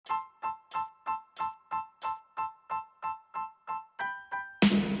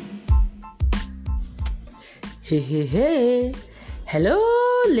Hey. Hello,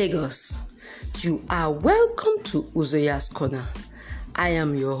 Lagos. You are welcome to Uzoya's Corner. I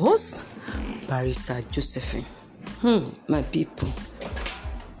am your host, Barrister Josephine. My people.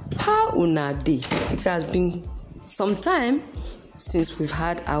 How una dey? It has been some time since we've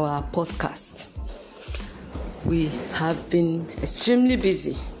had our podcast. We have been extremely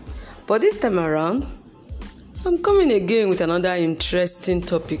busy. But this time around, I'm coming again with another interesting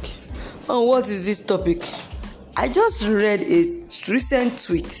topic. And what is this topic? I just read a recent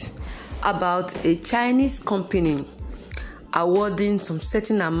tweet about a Chinese company awarding some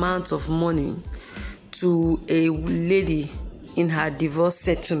certain amount of money to a lady in her divorce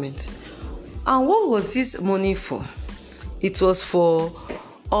settlement. And what was this money for? It was for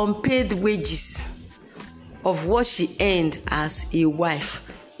unpaid wages of what she earned as a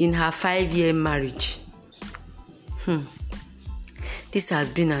wife in her 5-year marriage. This has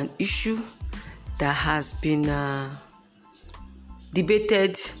been an issue that has been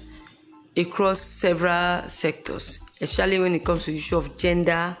debated across several sectors, especially when it comes to the issue of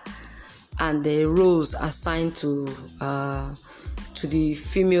gender and the roles assigned to the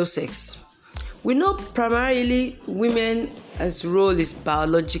female sex. We know primarily women's role is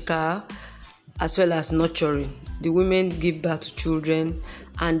biological as well as nurturing. The women give birth to children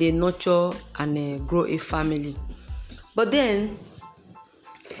and they nurture and grow a family. But then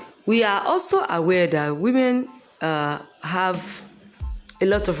we are also aware that women have a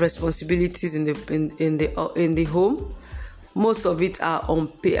lot of responsibilities in the home. Most of it are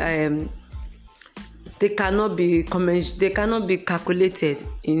unpaid. They cannot be calculated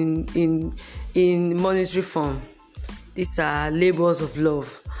in monetary form. These are labors of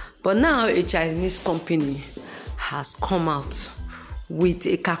love. But now a Chinese company has come out with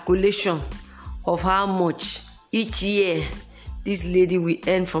a calculation of how much each year this lady will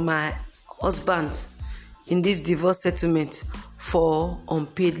earn from her husband in this divorce settlement for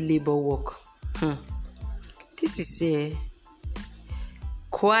unpaid labor work. This is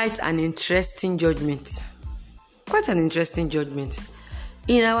quite an interesting judgment.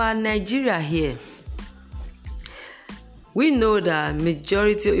 In our Nigeria here, we know that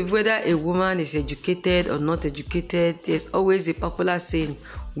majority of whether a woman is educated or not educated, there's always a popular saying,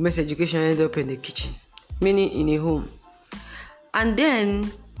 women's education ends up in the kitchen, meaning in a home. And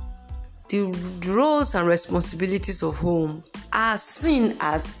then the roles and responsibilities of home are seen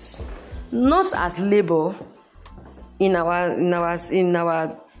as not as labor in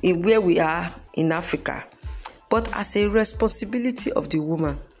where we are in Africa, but as a responsibility of the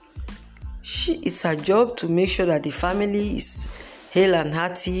woman. It's her job to make sure that the family is hale and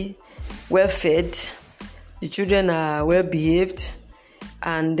hearty, well fed, the children are well behaved,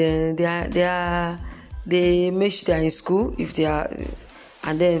 and they make sure they are in school if they are,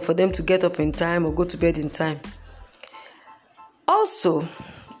 and then for them to get up in time or go to bed in time. Also,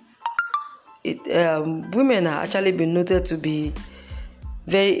 women are actually been noted to be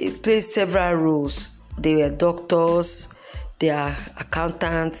play several roles. They are doctors, they are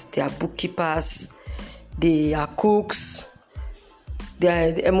accountants, they are bookkeepers, they are cooks, they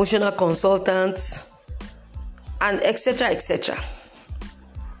are emotional consultants, and etc.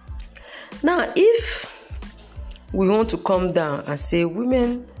 Now, if we want to come down and say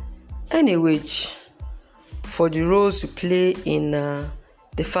women earn a wage for the roles you play in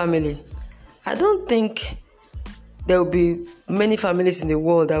the family, I don't think there will be many families in the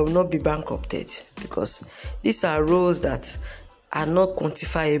world that will not be bankrupted, because these are roles that are not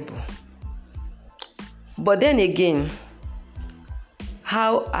quantifiable. But then again,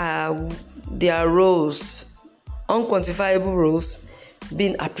 how are their roles, unquantifiable roles,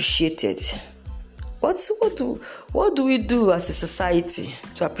 being appreciated? What do we do as a society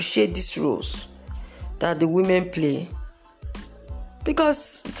to appreciate these roles that the women play?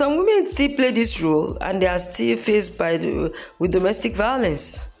 Because some women still play this role and they are still faced with domestic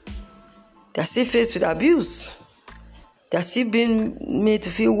violence. They are still faced with abuse. They are still being made to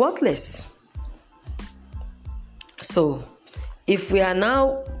feel worthless. So, if we are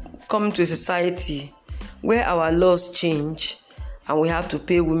now coming to a society where our laws change and we have to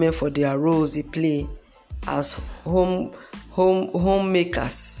pay women for their roles they play as homemakers,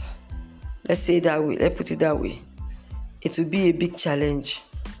 let's put it that way, it will be a big challenge,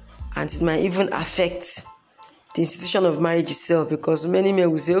 and it might even affect the institution of marriage itself, because many men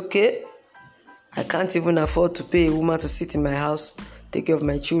will say, okay, I can't even afford to pay a woman to sit in my house, take care of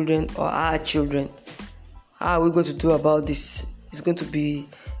my children or our children. How are we going to do about this? It's going to be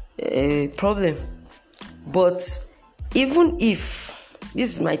a problem. But even if,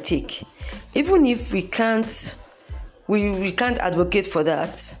 this is my take, even if we can't advocate for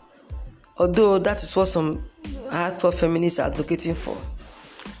that, although that is what some hardcore feminists are advocating for.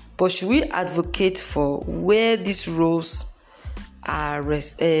 But should we advocate for where these roles are,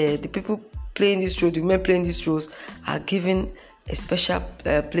 the people playing this role, the women playing these roles, are given a special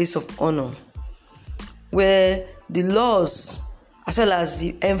place of honor, where the laws as well as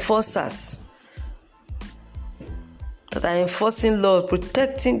the enforcers that are enforcing law,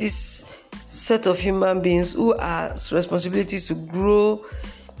 protecting this set of human beings who are responsibilities to grow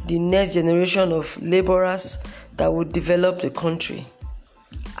the next generation of laborers that will develop the country,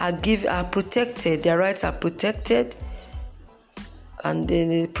 are protected, their rights are protected and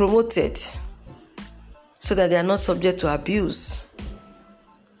then promoted so that they are not subject to abuse.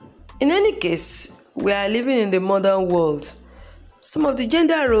 In any case, we are living in the modern world. Some of the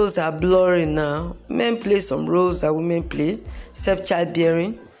gender roles are blurring now. Men play some roles that women play, except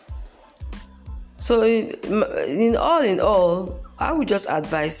childbearing. So in all, I would just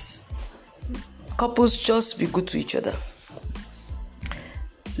advise couples just be good to each other.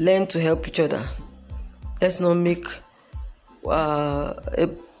 Learn to help each other. Let's not make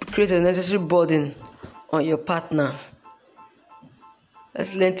create a necessary burden on your partner.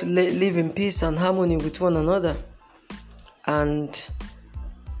 Let's learn to live in peace and harmony with one another. And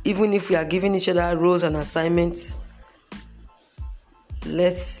even if we are giving each other roles and assignments,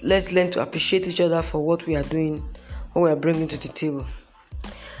 let's learn to appreciate each other for what we are doing, what we are bringing to the table.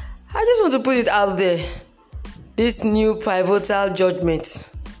 I just want to put it out there. This new pivotal judgment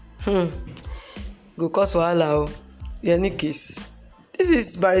go cause wahala. In any case, this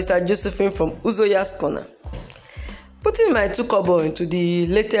is Barrister Josephine from Uzoya's Corner, putting my 2 kobo into the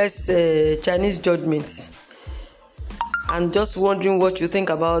latest Chinese judgment and just wondering what you think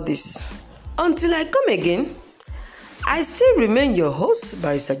about this. Until I come again, I still remain your host,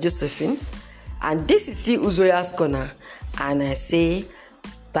 Barrister Josephine, and this is still Uzoya's Corner, and I say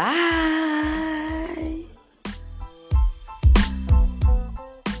bye.